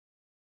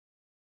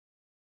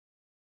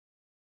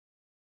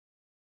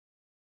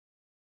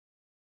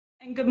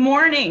And good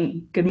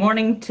morning. Good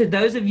morning to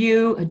those of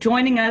you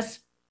joining us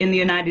in the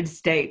United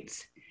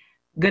States.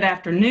 Good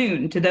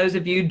afternoon to those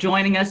of you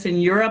joining us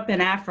in Europe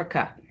and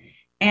Africa.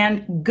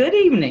 And good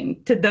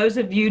evening to those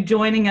of you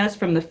joining us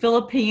from the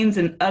Philippines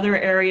and other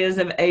areas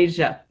of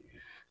Asia.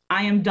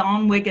 I am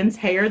Dawn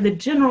Wiggins-Hare, the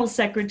General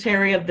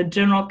Secretary of the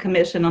General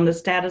Commission on the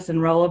Status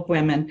and Role of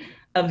Women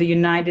of the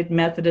United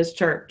Methodist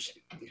Church.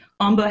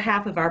 On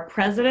behalf of our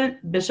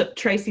President, Bishop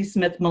Tracy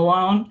Smith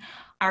Malone,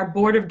 our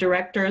Board of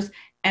Directors,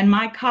 and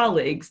my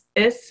colleagues,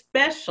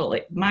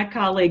 especially my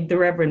colleague, the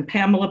Reverend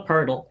Pamela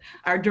Pirtle,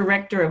 our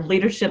Director of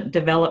Leadership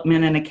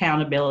Development and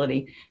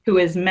Accountability, who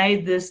has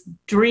made this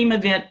dream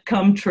event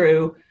come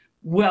true.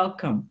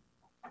 Welcome.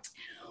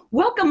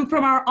 Welcome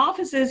from our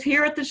offices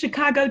here at the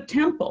Chicago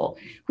Temple,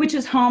 which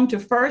is home to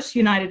First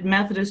United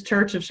Methodist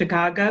Church of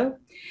Chicago.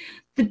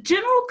 The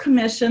General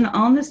Commission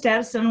on the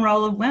Status and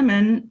Role of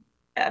Women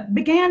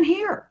began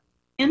here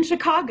in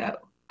Chicago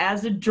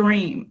as a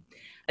dream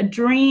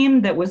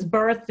that was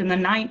birthed in the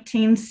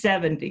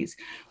 1970s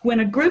when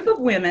a group of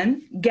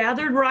women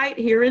gathered right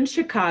here in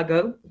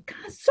Chicago,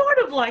 sort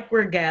of like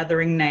we're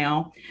gathering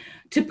now,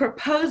 to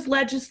propose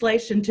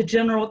legislation to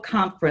General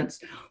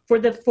Conference for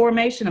the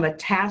formation of a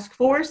task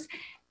force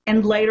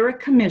and later a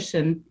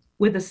commission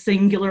with a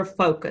singular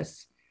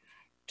focus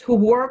to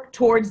work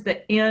towards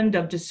the end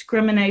of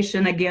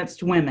discrimination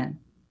against women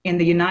in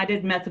the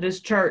United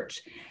Methodist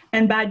Church,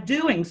 and by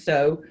doing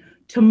so,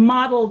 to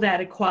model that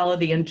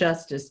equality and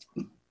justice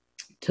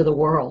to the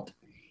world.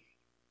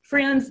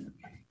 Friends,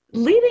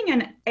 leading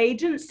an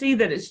agency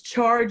that is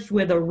charged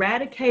with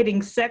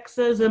eradicating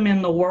sexism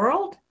in the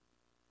world,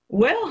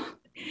 well,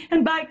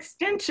 and by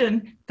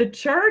extension, the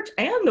church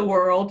and the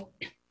world,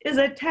 is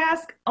a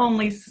task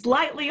only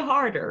slightly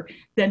harder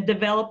than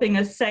developing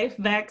a safe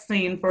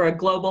vaccine for a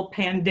global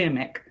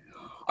pandemic,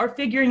 or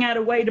figuring out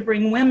a way to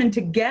bring women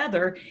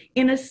together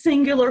in a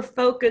singular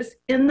focus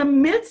in the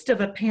midst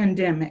of a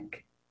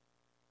pandemic.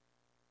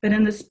 But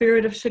in the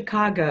spirit of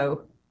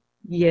Chicago,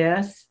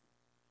 yes,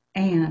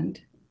 and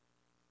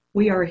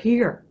we are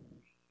here.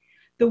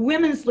 The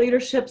Women's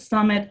Leadership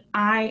Summit,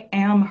 I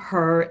Am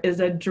Her, is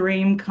a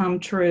dream come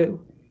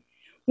true.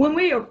 When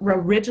we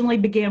originally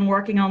began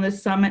working on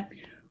this summit,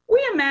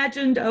 we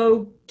imagined,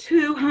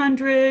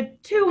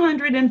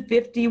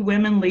 250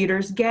 women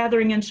leaders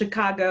gathering in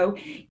Chicago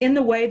in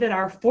the way that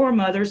our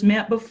foremothers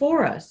met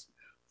before us,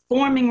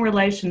 forming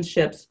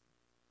relationships,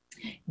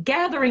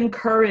 gathering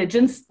courage,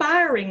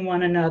 inspiring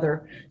one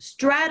another,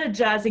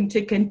 strategizing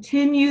to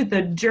continue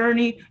the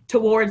journey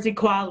towards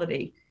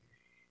equality.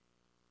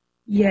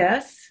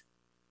 Yes,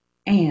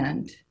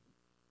 and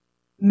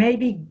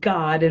maybe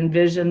God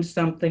envisioned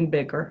something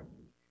bigger.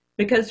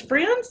 Because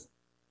friends,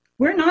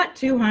 we're not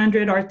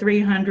 200 or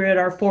 300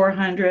 or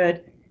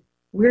 400.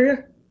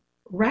 We're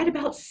right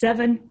about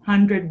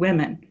 700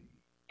 women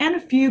and a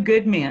few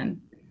good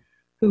men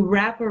who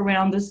wrap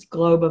around this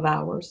globe of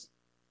ours.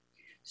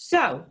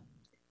 So,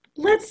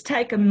 let's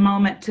take a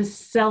moment to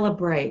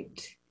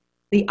celebrate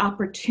the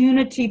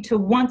opportunity to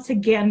once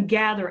again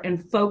gather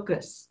and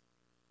focus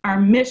our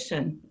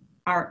mission,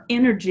 our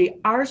energy,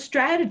 our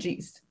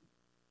strategies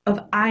of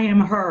I Am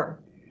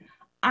Her.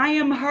 I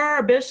am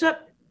her,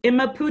 Bishop, in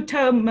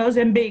Maputo,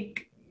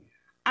 Mozambique.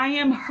 I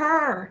am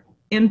her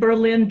in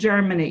Berlin,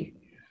 Germany.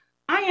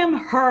 I am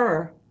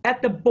her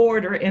at the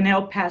border in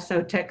El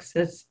Paso,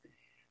 Texas.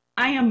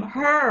 I am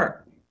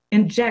her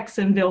in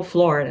Jacksonville,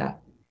 Florida.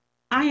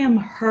 I am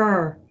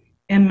her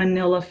in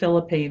Manila,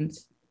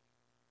 Philippines.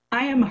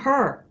 I am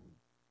her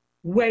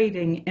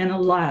waiting in a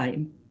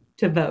line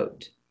to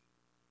vote.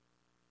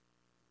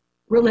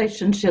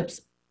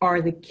 Relationships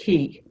are the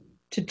key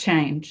to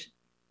change,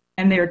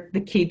 and they're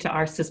the key to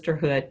our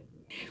sisterhood.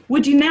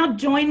 Would you now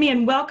join me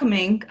in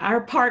welcoming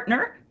our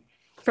partner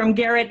from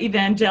Garrett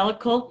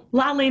Evangelical,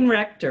 Laleen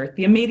Rector,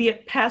 the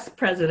immediate past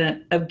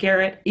president of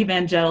Garrett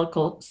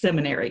Evangelical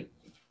Seminary.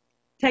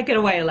 Take it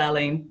away,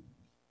 Laleen.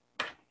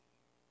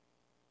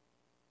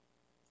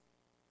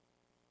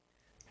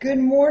 Good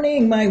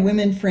morning, my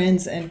women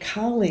friends and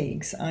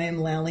colleagues. I am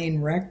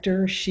Laleen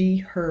Rector, she,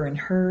 her, and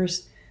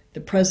hers,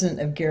 the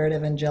president of Garrett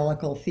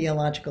Evangelical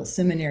Theological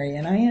Seminary,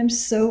 and I am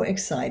so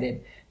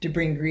excited to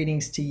bring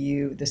greetings to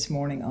you this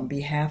morning on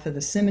behalf of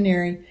the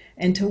seminary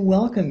and to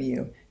welcome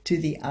you to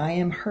the I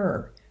Am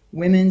Her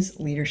Women's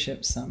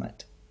Leadership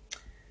Summit.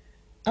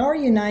 Our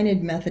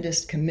United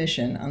Methodist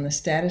Commission on the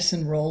Status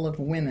and Role of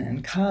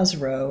Women,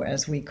 COSRO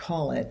as we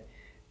call it,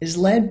 is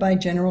led by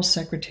General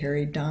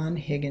Secretary Dawn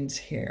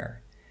Higgins-Hare.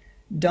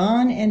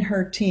 Dawn and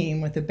her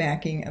team, with the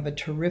backing of a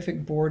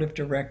terrific board of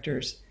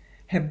directors,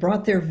 have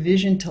brought their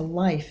vision to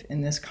life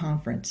in this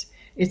conference.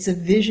 It's a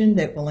vision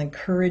that will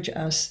encourage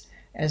us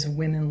as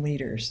women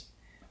leaders.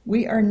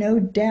 We are no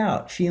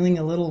doubt feeling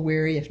a little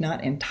weary, if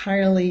not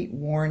entirely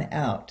worn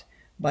out,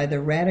 by the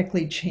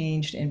radically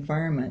changed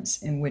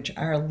environments in which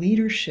our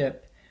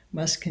leadership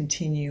must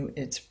continue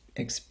its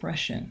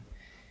expression.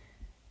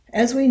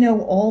 As we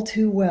know all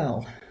too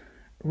well,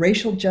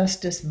 racial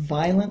justice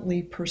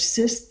violently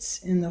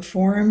persists in the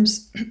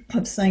forms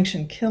of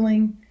sanctioned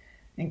killing,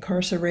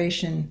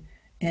 incarceration,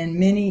 and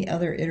many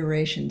other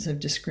iterations of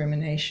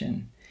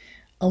discrimination.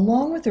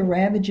 Along with the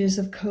ravages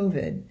of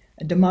COVID,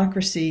 a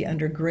democracy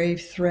under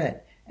grave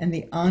threat, and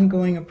the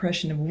ongoing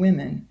oppression of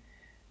women,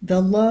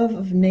 the love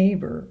of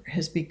neighbor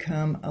has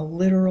become a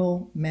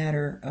literal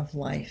matter of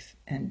life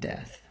and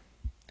death.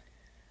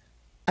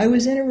 I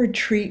was in a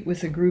retreat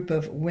with a group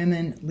of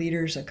women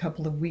leaders a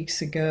couple of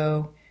weeks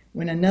ago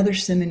when another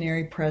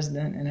seminary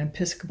president, an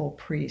Episcopal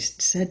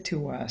priest, said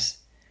to us,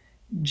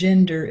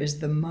 "Gender is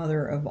the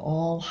mother of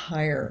all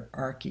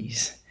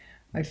hierarchies."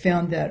 I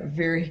found that a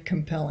very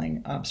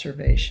compelling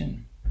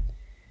observation.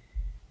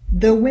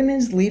 The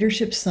Women's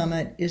Leadership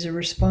Summit is a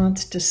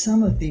response to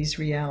some of these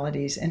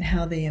realities and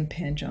how they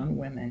impinge on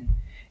women.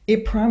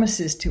 It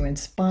promises to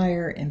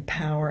inspire,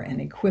 empower,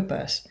 and equip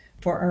us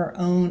for our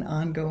own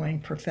ongoing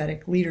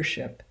prophetic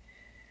leadership.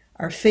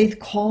 Our faith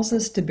calls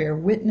us to bear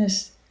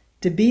witness,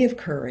 to be of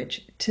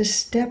courage, to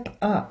step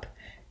up,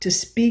 to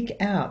speak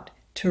out,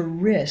 to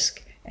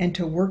risk, and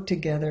to work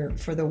together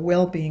for the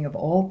well-being of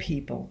all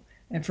people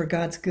and for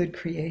God's good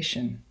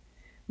creation.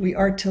 We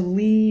are to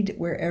lead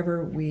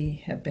wherever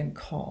we have been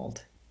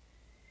called.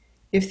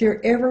 If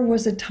there ever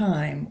was a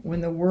time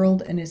when the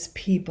world and its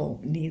people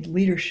need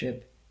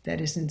leadership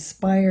that is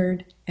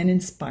inspired and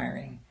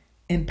inspiring,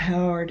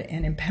 empowered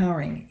and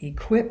empowering,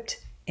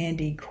 equipped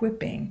and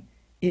equipping,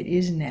 it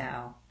is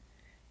now.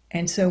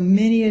 And so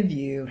many of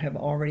you have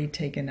already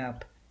taken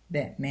up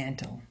that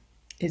mantle.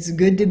 It's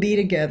good to be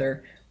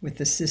together with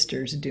the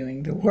sisters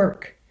doing the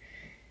work.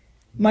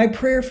 My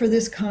prayer for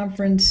this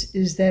conference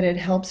is that it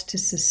helps to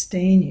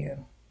sustain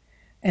you,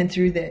 and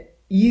through that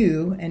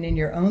you and in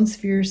your own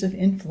spheres of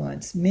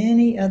influence,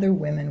 many other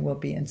women will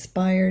be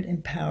inspired,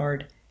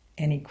 empowered,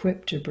 and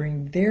equipped to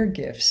bring their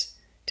gifts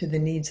to the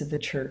needs of the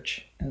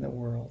church and the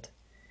world.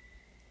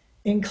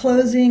 In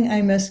closing,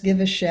 I must give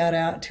a shout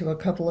out to a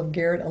couple of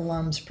Garrett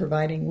alums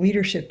providing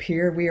leadership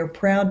here. We are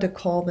proud to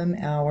call them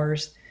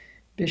ours.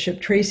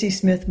 Bishop Tracy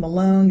Smith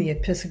Malone, the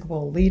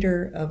Episcopal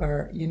leader of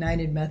our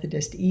United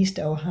Methodist East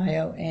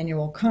Ohio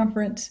Annual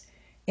Conference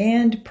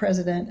and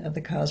president of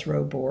the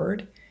Cosroe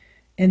Board,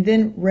 and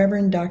then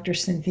Reverend Dr.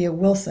 Cynthia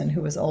Wilson,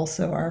 who was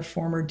also our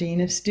former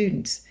Dean of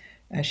Students.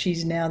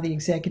 She's now the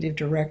Executive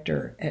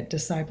Director at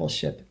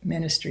Discipleship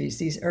Ministries.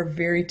 These are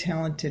very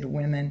talented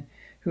women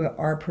who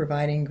are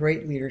providing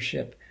great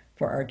leadership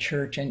for our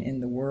church and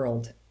in the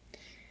world.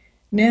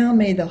 Now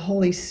may the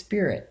Holy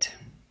Spirit,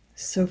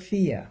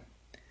 Sophia,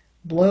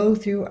 blow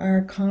through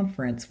our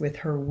conference with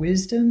her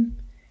wisdom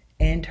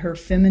and her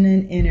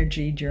feminine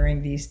energy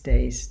during these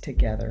days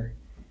together.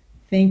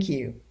 Thank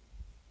you.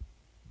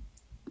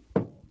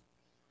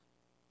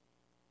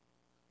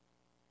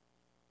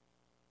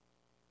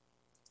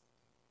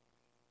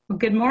 Well,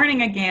 good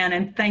morning again,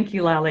 and thank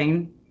you,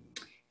 Laleen.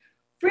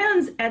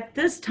 Friends, at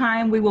this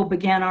time, we will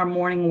begin our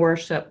morning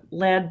worship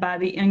led by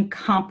the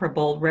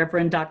incomparable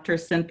Reverend Dr.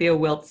 Cynthia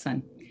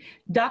Wilson.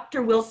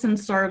 Dr. Wilson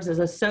serves as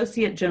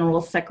Associate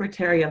General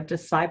Secretary of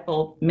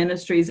Disciple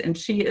Ministries, and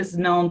she is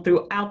known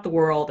throughout the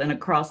world and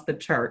across the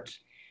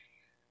church.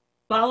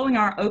 Following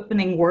our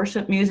opening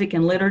worship music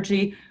and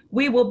liturgy,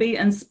 we will be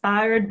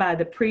inspired by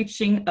the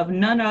preaching of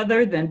none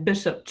other than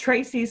Bishop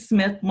Tracy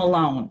Smith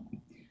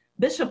Malone.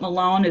 Bishop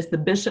Malone is the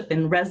Bishop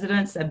in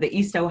Residence of the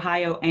East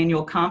Ohio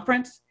Annual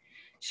Conference.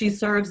 She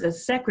serves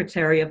as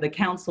Secretary of the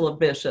Council of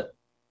Bishops.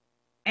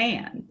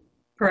 And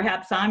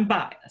perhaps I'm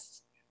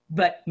biased,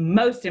 but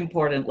most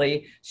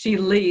importantly, she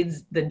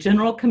leads the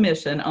General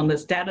Commission on the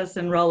Status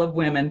and Role of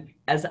Women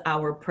as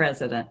our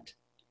president.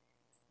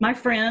 My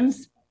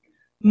friends,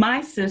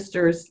 my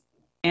sisters,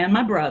 and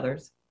my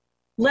brothers,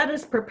 let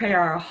us prepare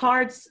our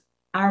hearts,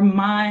 our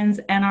minds,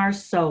 and our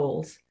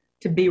souls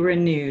to be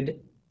renewed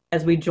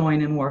as we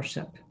join in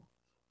worship.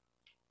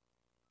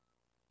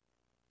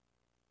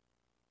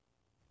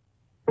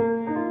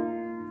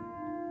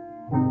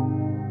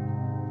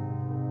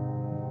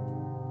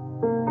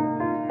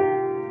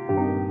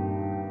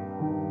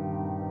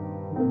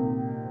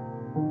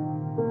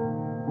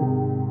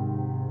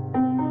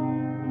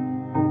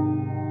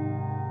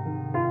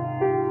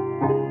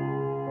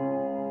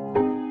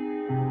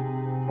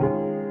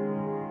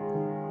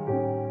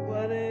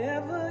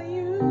 Whatever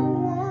you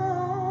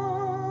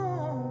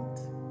want,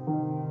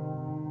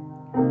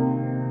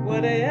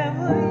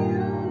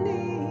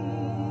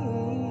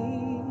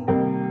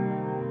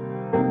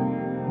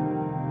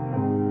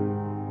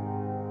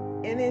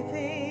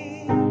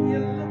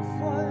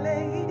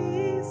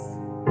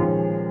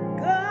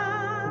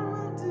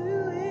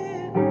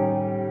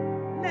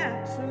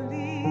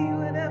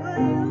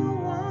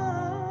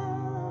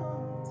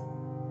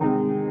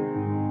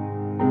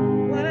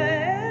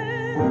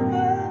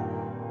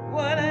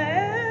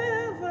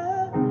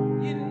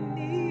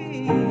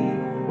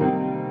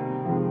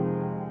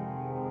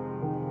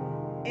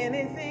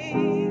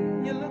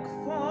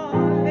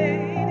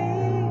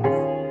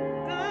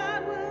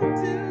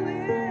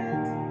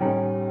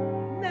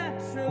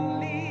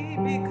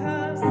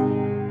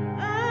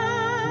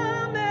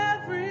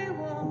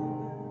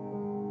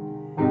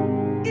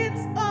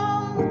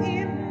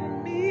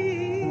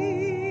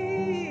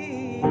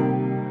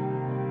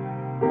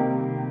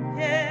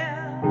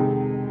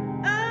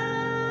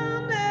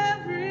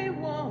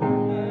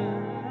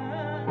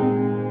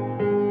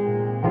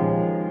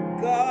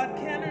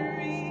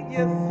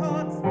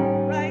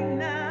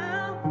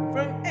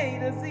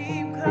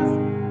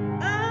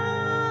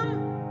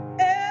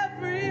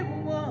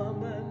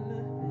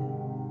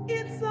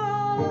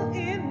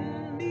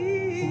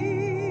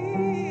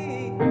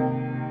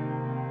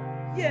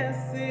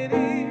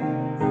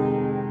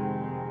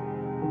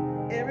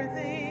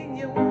 Everything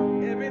you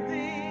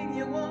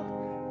want,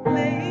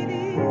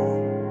 ladies,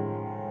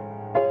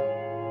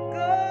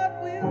 God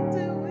will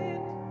do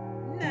it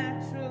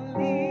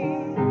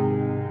naturally.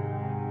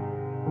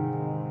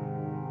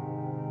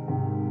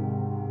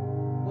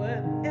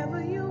 Whatever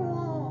you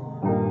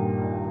want,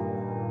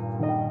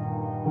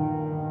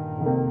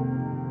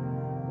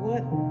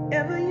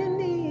 whatever you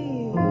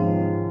need,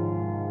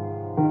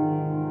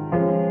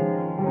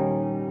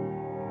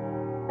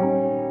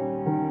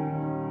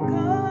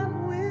 God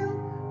will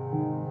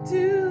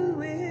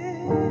do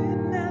it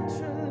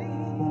naturally.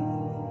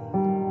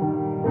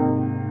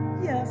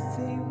 Yes,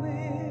 He will.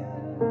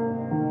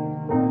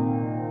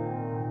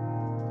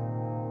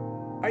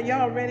 Are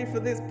y'all ready for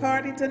this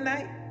party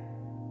tonight?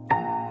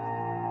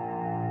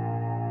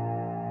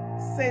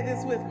 Say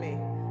this with me.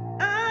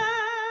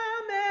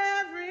 I'm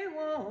every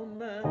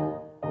woman.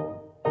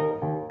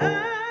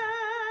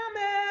 I'm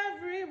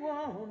every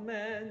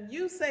woman.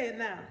 You say it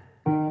now.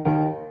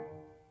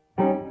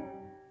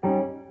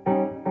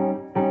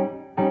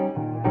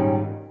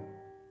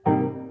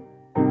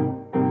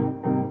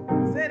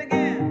 Say it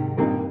again.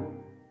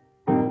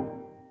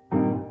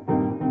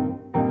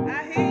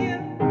 I hear you.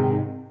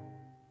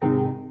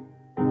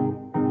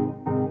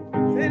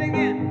 Say it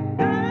again.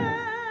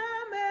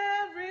 I'm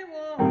every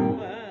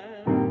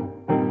woman.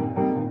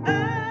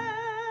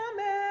 I'm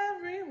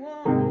every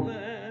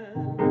woman.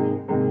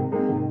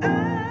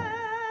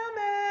 I'm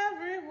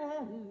every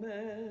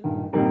woman.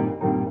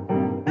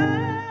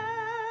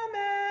 I'm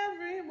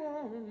every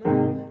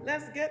woman.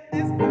 Let's get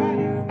this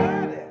party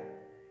started.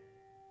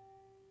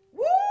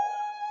 Woo!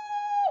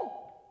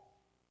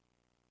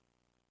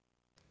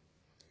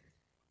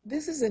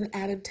 This is an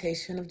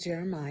adaptation of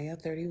Jeremiah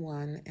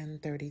 31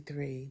 and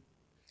 33.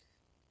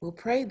 We'll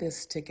pray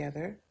this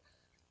together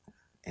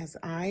as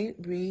I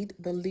read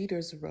the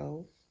leader's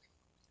row.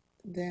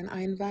 Then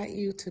I invite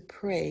you to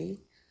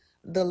pray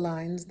the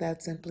lines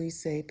that simply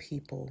say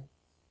people.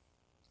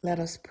 Let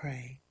us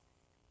pray.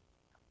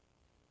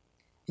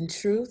 In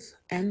truth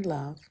and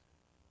love,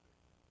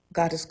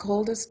 God has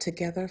called us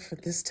together for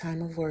this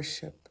time of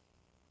worship.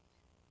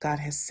 God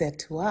has said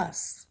to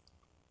us,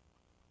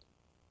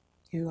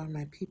 "You are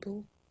my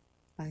people,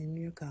 I am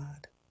your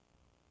God."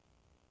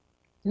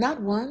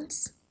 Not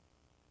once,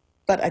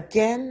 but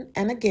again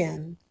and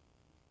again,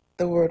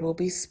 the word will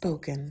be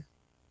spoken,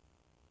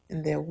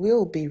 and there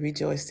will be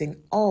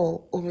rejoicing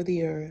all over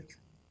the earth.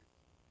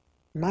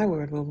 My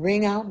word will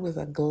ring out with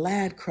a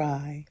glad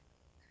cry.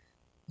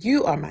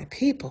 You are my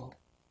people,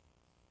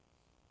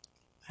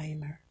 I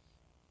am her.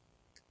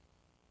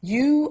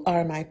 You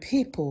are my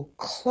people,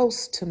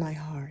 close to my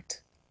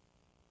heart,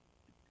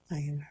 I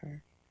am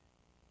her.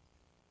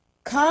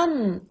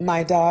 Come,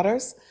 my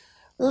daughters,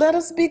 let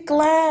us be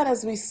glad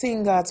as we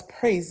sing God's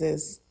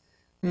praises.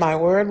 My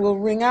word will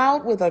ring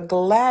out with a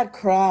glad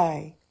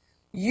cry.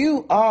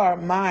 You are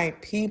my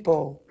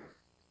people,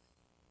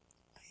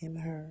 I am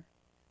her.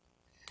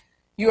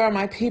 You are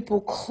my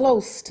people,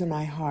 close to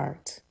my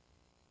heart,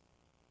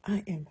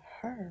 I am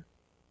her.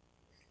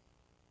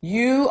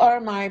 You are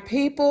my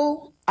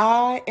people,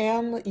 I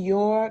am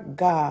your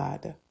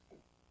God,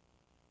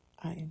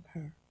 I am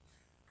her.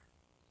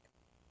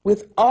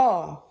 With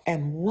awe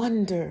and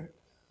wonder,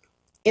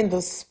 in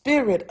the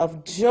spirit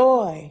of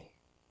joy,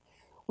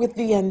 with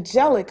the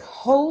angelic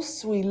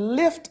hosts, we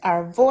lift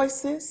our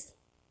voices.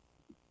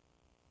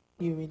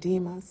 You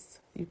redeem us,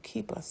 you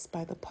keep us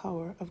by the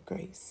power of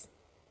grace.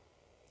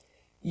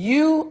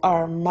 You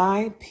are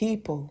my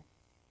people.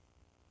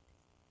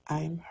 I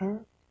am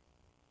her,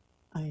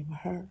 I am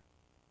her,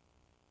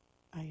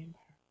 I am her.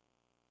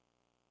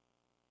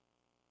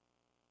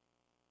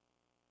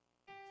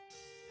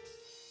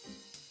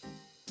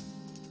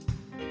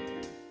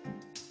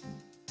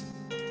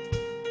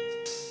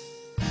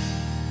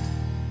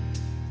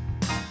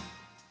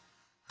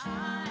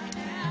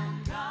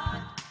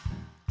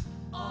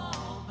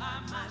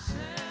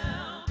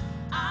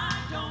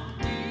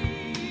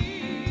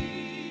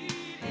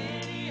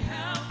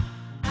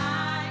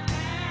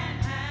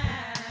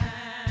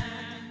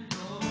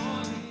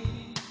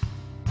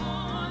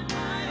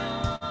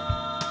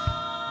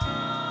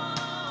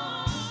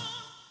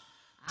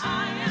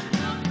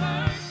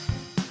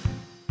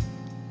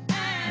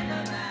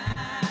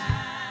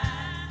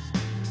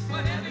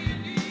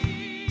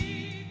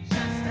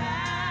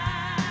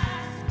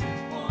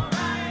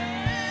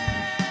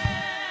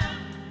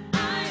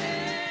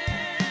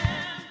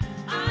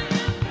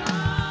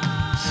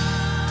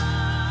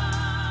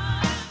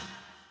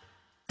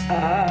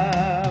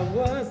 I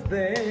was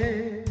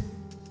there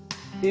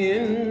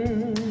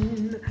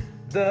in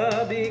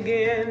the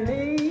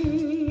beginning,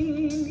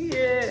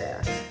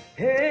 yeah,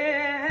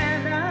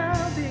 and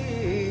I'll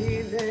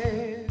be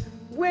there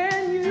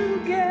when you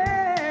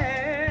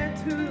get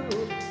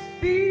to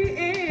the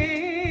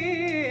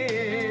end.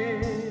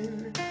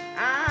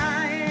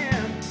 I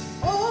am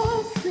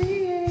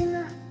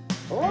all-seeing,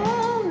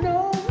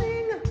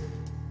 all-knowing,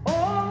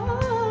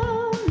 almighty,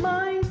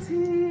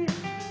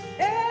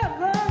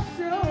 ever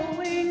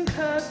showing,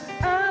 'cause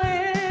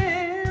I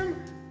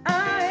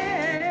am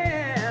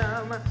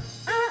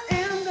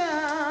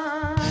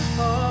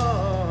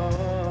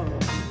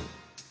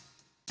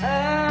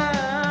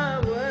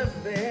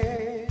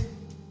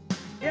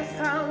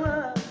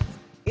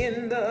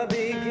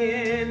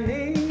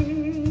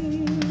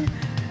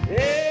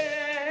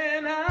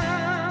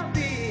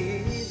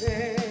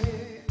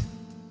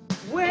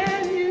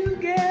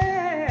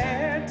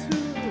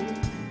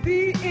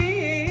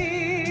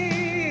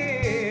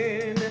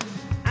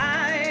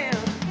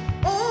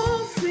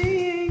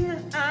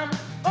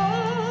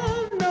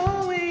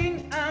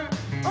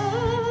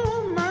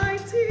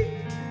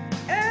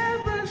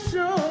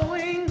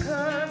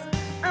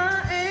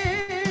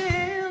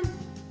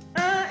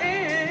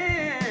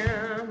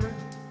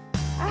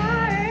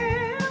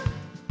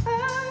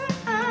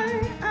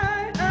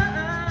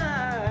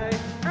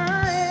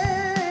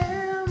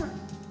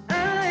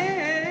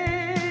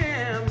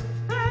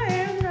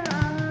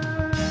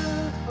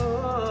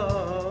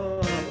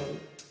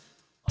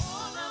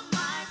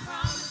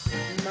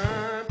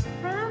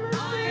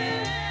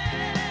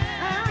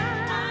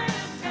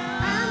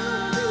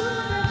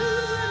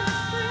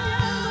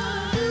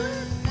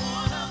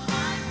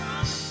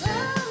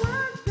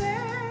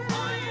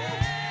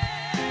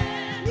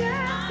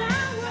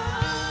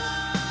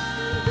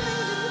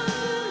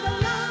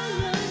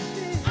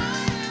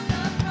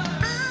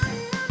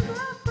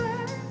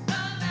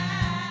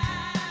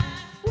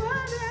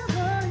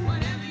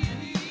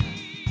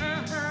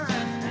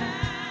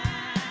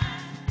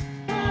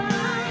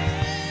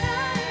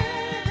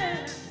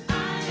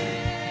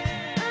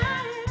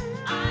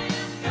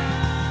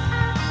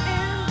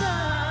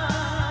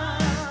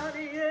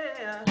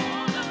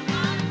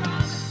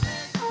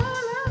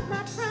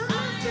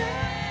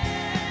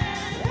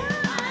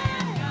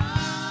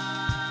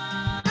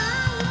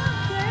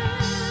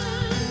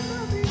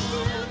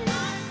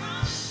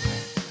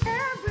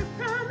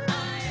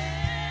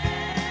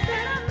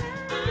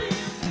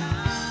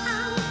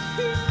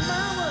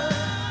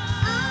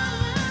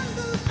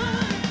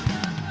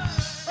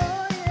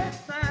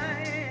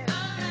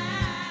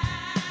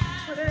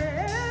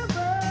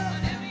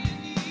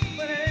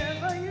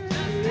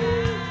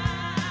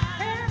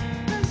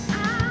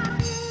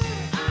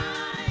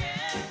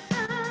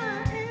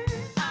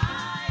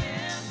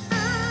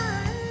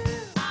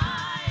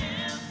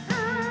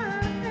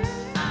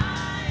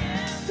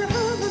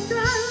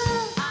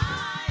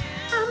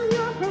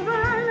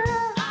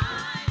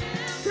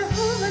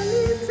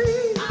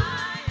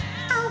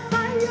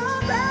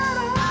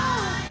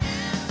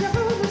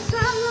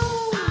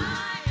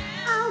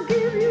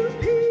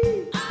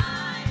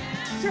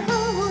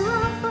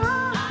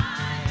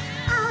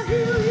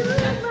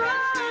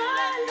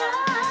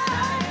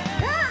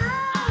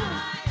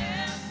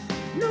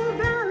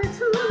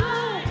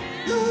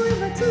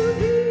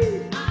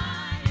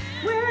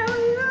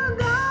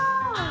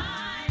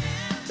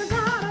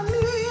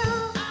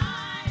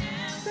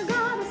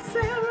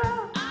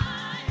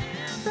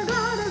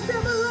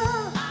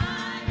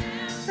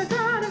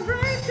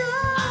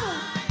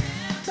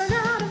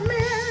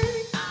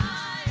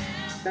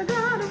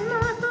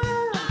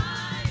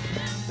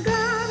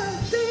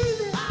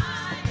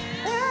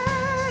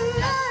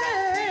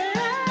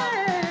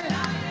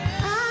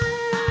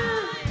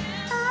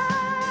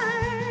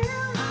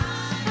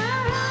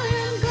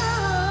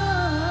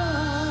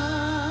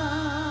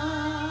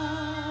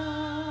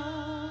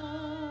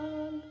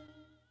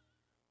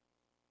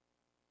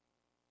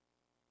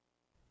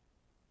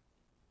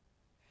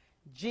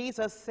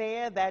Jesus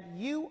said that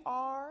you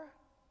are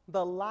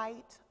the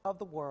light of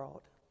the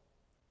world.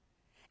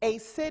 A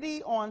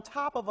city on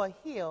top of a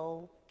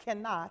hill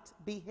cannot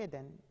be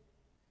hidden.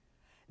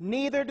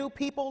 Neither do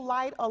people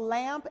light a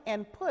lamp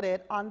and put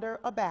it under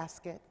a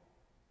basket.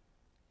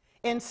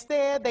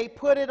 Instead, they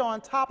put it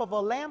on top of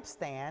a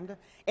lampstand,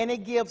 and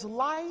it gives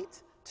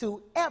light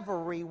to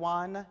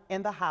everyone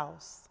in the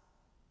house.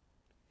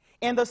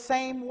 In the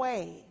same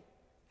way,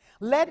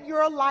 let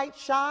your light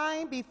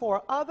shine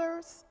before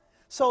others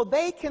so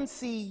they can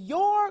see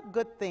your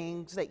good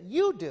things that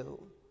you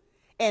do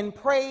and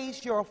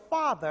praise your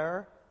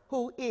Father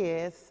who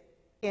is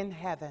in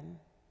heaven.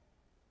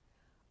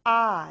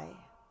 I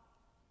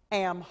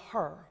am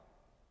her.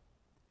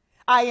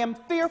 I am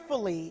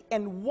fearfully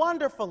and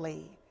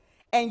wonderfully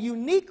and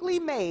uniquely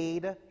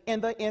made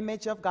in the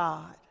image of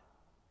God,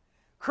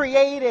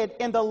 created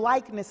in the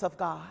likeness of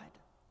God,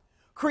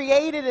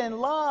 created in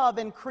love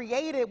and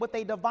created with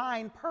a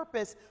divine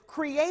purpose,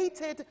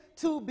 created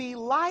to be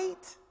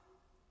light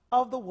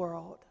of the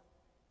world.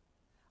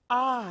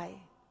 I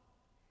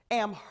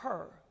am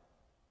her,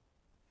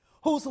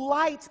 whose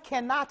light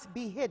cannot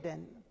be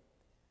hidden,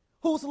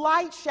 whose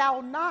light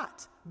shall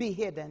not be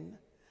hidden.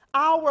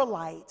 Our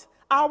light,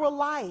 our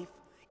life,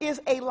 is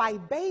a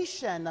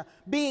libation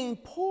being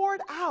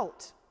poured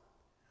out,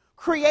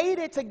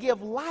 created to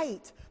give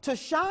light, to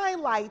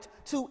shine light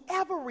to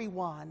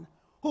everyone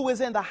who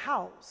is in the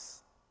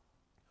house,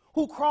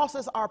 who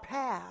crosses our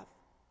path,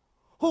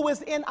 who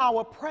is in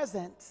our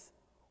presence,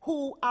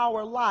 who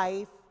our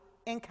life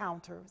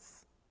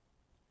encounters.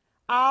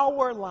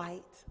 Our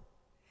light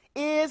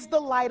is the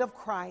light of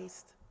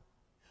Christ.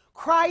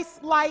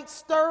 Christ's light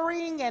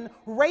stirring and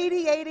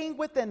radiating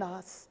within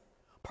us,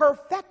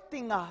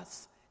 perfecting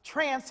us,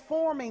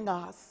 transforming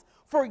us,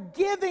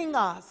 forgiving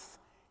us,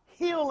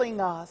 healing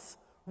us,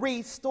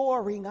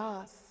 restoring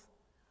us.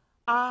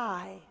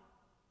 I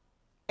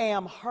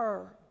am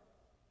her.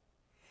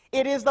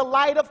 It is the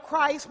light of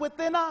Christ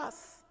within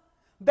us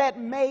that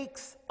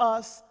makes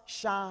us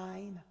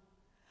shine.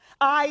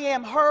 I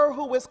am her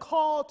who is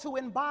called to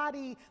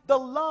embody the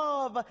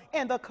love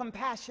and the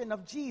compassion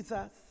of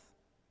Jesus,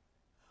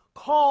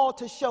 called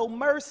to show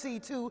mercy,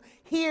 to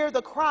hear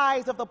the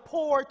cries of the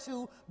poor,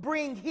 to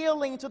bring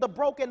healing to the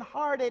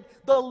brokenhearted,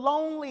 the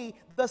lonely,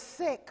 the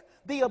sick,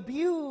 the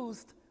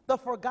abused, the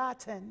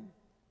forgotten.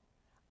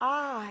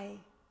 I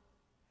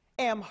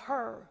am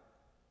her.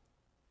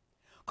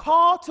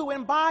 Called to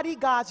embody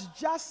God's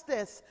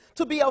justice,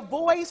 to be a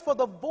voice for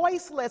the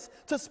voiceless,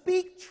 to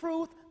speak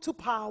truth to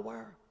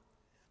power,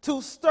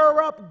 to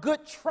stir up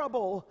good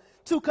trouble,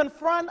 to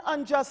confront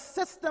unjust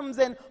systems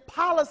and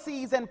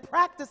policies and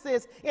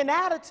practices and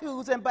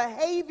attitudes and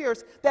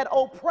behaviors that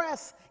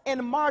oppress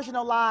and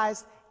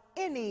marginalize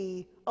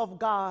any of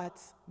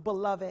God's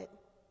beloved.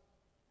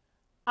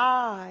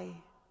 I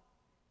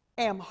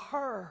am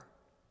her,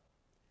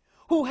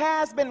 who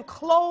has been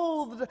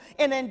clothed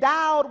and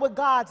endowed with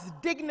God's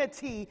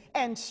dignity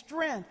and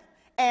strength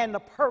and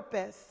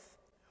purpose.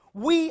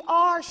 We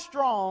are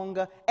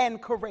strong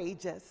and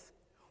courageous.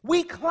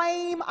 We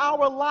claim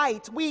our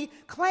light. We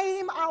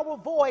claim our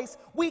voice.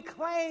 We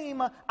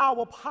claim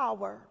our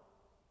power.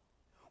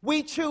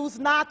 We choose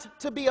not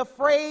to be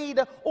afraid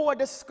or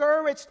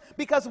discouraged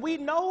because we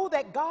know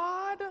that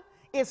God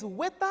is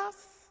with us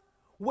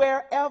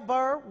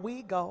wherever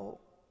we go.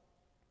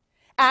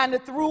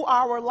 And through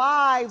our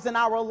lives and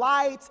our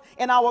lights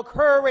and our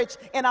courage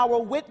and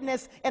our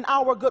witness and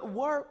our good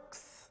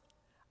works,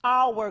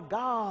 our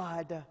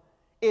God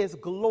is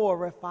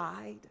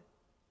glorified.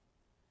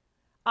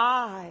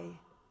 I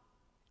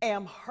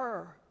am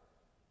her.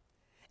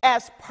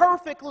 As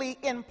perfectly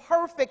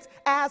imperfect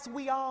as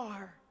we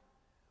are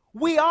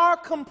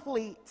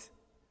complete.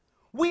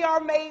 We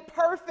are made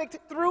perfect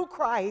through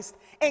Christ,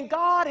 and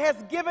God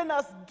has given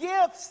us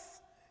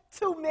gifts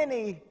too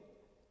many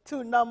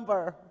to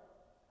number.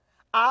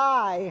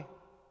 I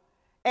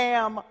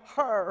am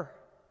her,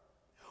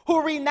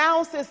 who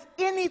renounces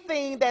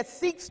anything that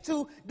seeks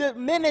to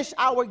diminish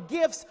our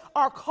gifts,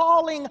 our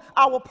calling,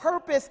 our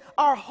purpose,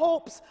 our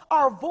hopes,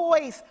 our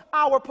voice,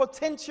 our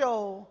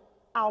potential,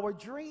 our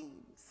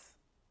dreams.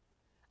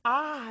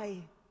 I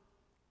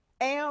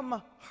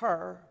am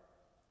her,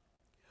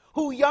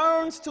 who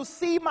yearns to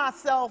see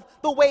myself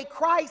the way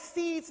Christ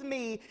sees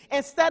me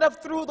instead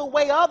of through the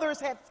way others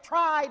have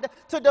tried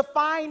to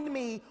define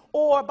me,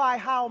 or by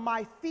how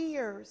my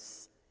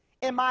fears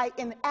and my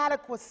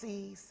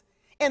inadequacies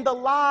and the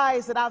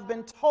lies that I've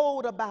been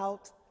told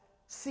about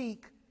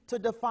seek to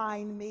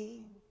define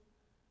me.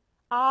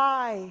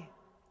 I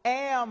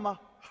am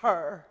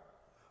her,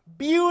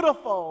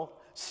 beautiful,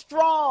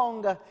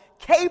 strong,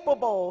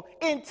 capable,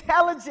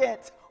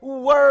 intelligent,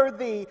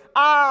 worthy.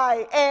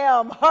 I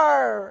am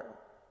her.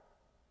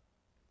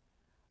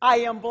 I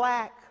am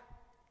black.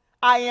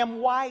 I am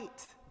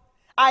white.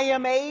 I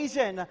am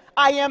Asian.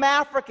 I am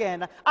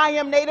African. I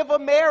am Native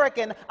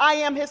American. I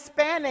am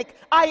Hispanic.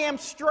 I am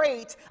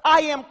straight.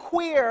 I am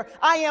queer.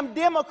 I am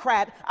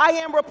Democrat. I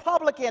am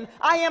Republican.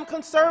 I am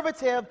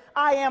conservative.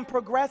 I am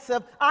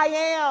progressive. I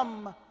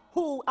am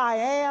who I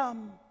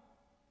am.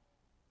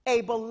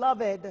 a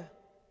beloved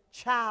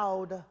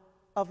child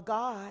of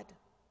God.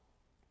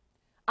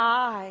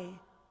 I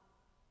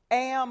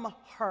am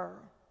her.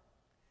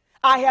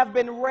 I have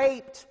been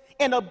raped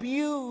and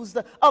abused,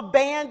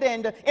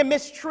 abandoned and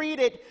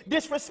mistreated,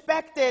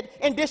 disrespected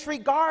and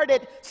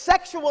disregarded,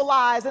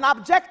 sexualized and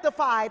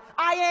objectified.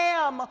 I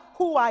am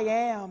who I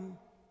am.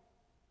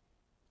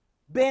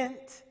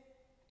 Bent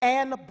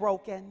and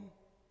broken,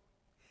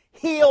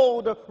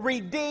 healed,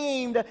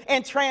 redeemed,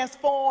 and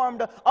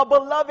transformed, a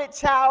beloved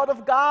child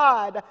of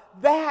God.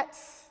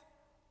 That's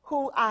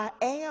who I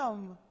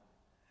am.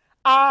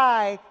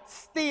 I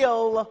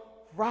still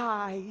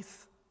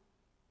rise.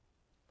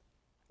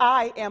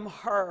 I am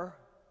her.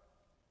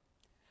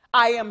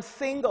 I am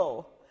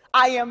single.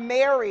 I am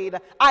married.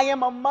 I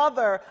am a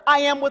mother. I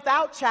am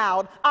without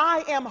child.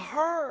 I am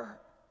her.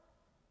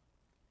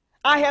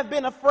 I have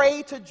been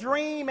afraid to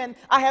dream, and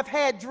I have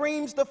had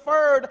dreams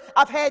deferred.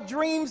 I've had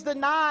dreams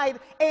denied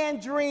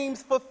and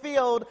dreams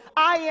fulfilled.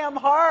 I am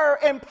her,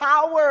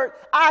 empowered.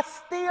 I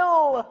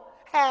still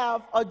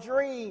have a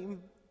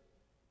dream.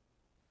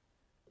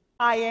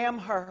 I am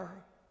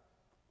her,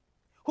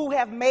 who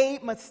have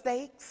made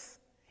mistakes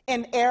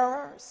and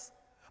errors.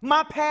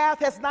 My path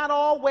has not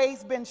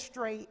always been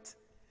straight.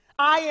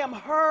 I am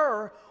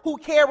her, who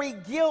carry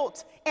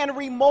guilt and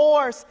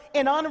remorse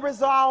and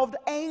unresolved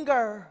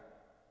anger.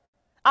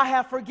 I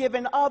have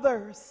forgiven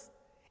others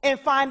and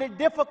find it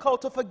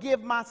difficult to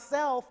forgive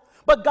myself,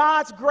 but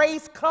God's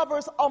grace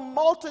covers a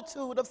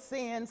multitude of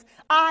sins.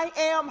 I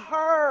am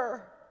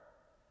her,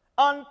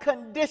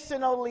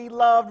 unconditionally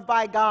loved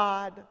by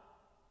God,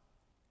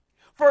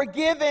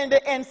 forgiven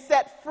and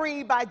set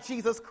free by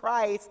Jesus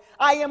Christ.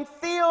 I am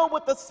filled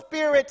with the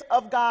Spirit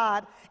of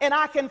God, and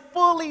I can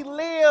fully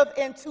live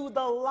into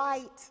the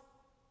light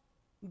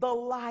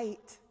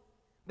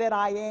that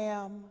I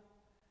am.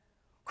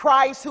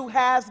 Christ, who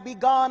has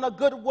begun a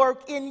good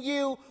work in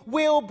you,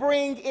 will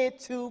bring it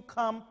to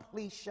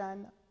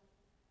completion.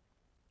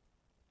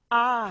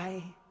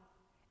 I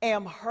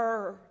am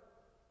her.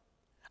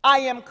 I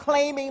am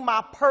claiming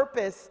my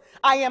purpose.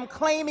 I am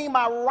claiming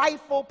my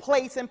rightful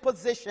place and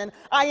position.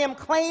 I am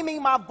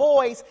claiming my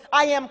voice.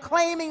 I am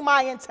claiming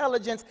my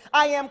intelligence.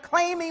 I am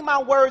claiming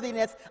my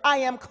worthiness. I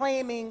am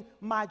claiming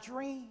my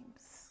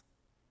dreams.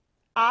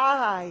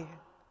 I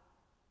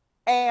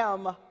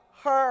am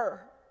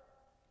her.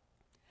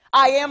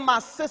 I am my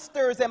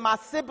sisters and my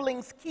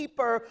siblings'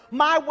 keeper.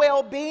 My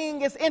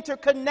well-being is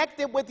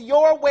interconnected with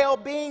your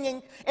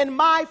well-being, and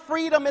my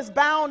freedom is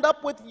bound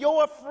up with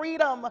your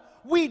freedom.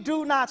 We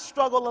do not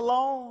struggle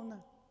alone.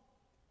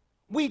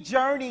 We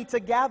journey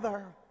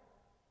together,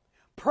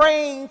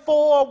 praying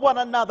for one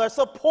another,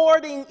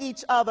 supporting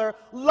each other,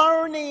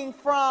 learning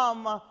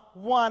from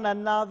one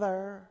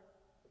another,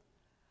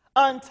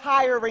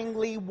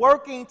 untiringly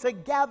working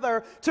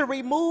together to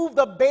remove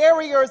the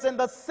barriers and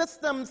the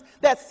systems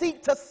that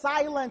seek to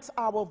silence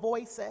our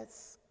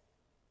voices,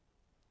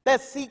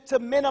 that seek to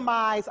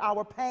minimize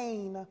our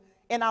pain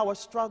and our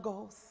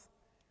struggles,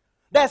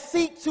 that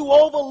seek to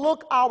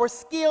overlook our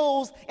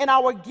skills and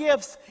our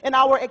gifts and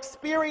our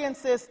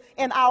experiences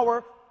and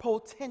our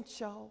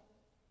potential.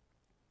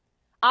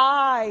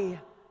 I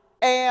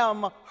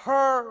am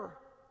her.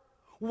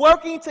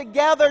 Working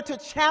together to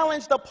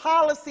challenge the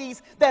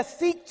policies that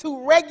seek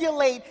to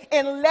regulate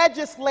and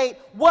legislate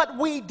what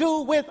we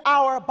do with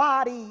our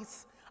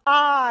bodies.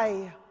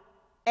 I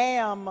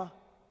am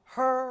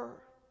her.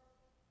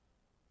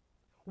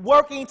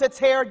 Working to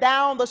tear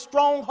down the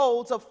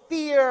strongholds of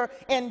fear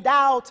and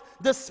doubt,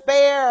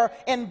 despair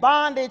and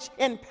bondage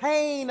and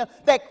pain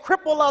that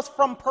cripple us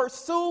from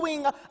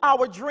pursuing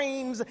our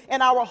dreams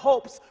and our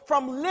hopes,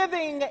 from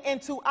living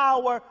into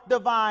our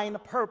divine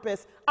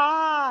purpose.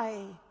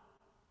 I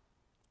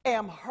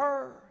am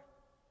her,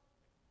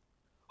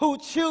 who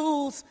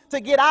choose to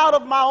get out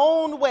of my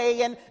own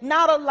way and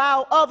not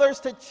allow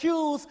others to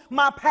choose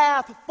my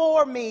path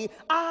for me.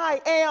 I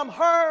am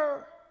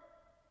her,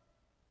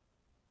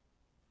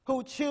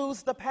 who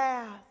choose the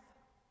path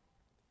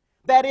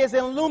that is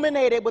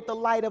illuminated with the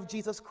light of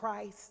Jesus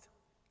Christ.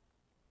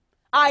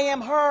 I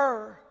am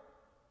her,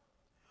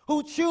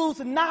 who choose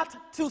not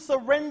to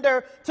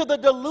surrender to the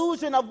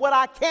delusion of what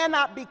I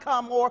cannot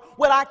become or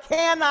what I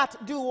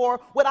cannot do or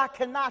what I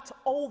cannot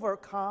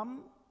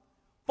overcome.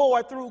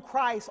 For through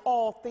Christ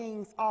all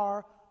things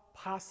are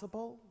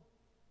possible.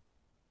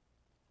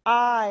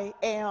 I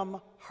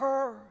am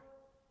her.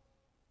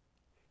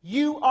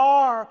 You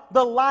are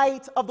the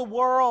light of the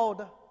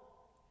world.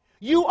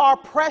 You are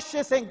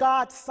precious in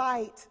God's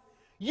sight.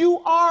 You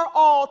are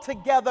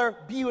altogether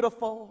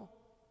beautiful.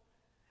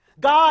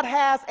 God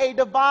has a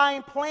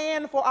divine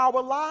plan for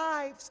our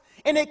lives,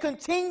 and it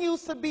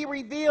continues to be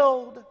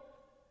revealed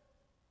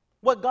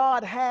what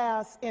God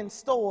has in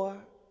store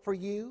for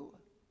you.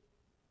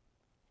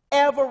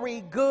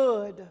 Every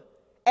good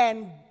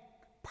and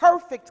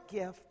perfect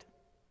gift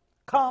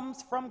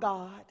comes from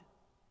God,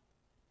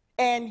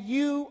 and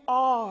you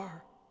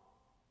are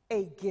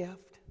a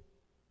gift.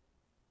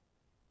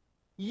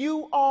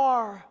 You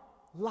are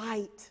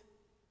light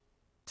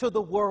to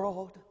the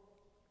world.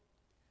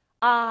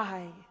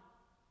 I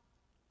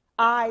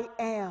I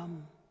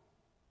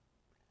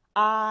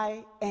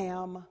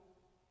am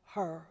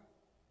her.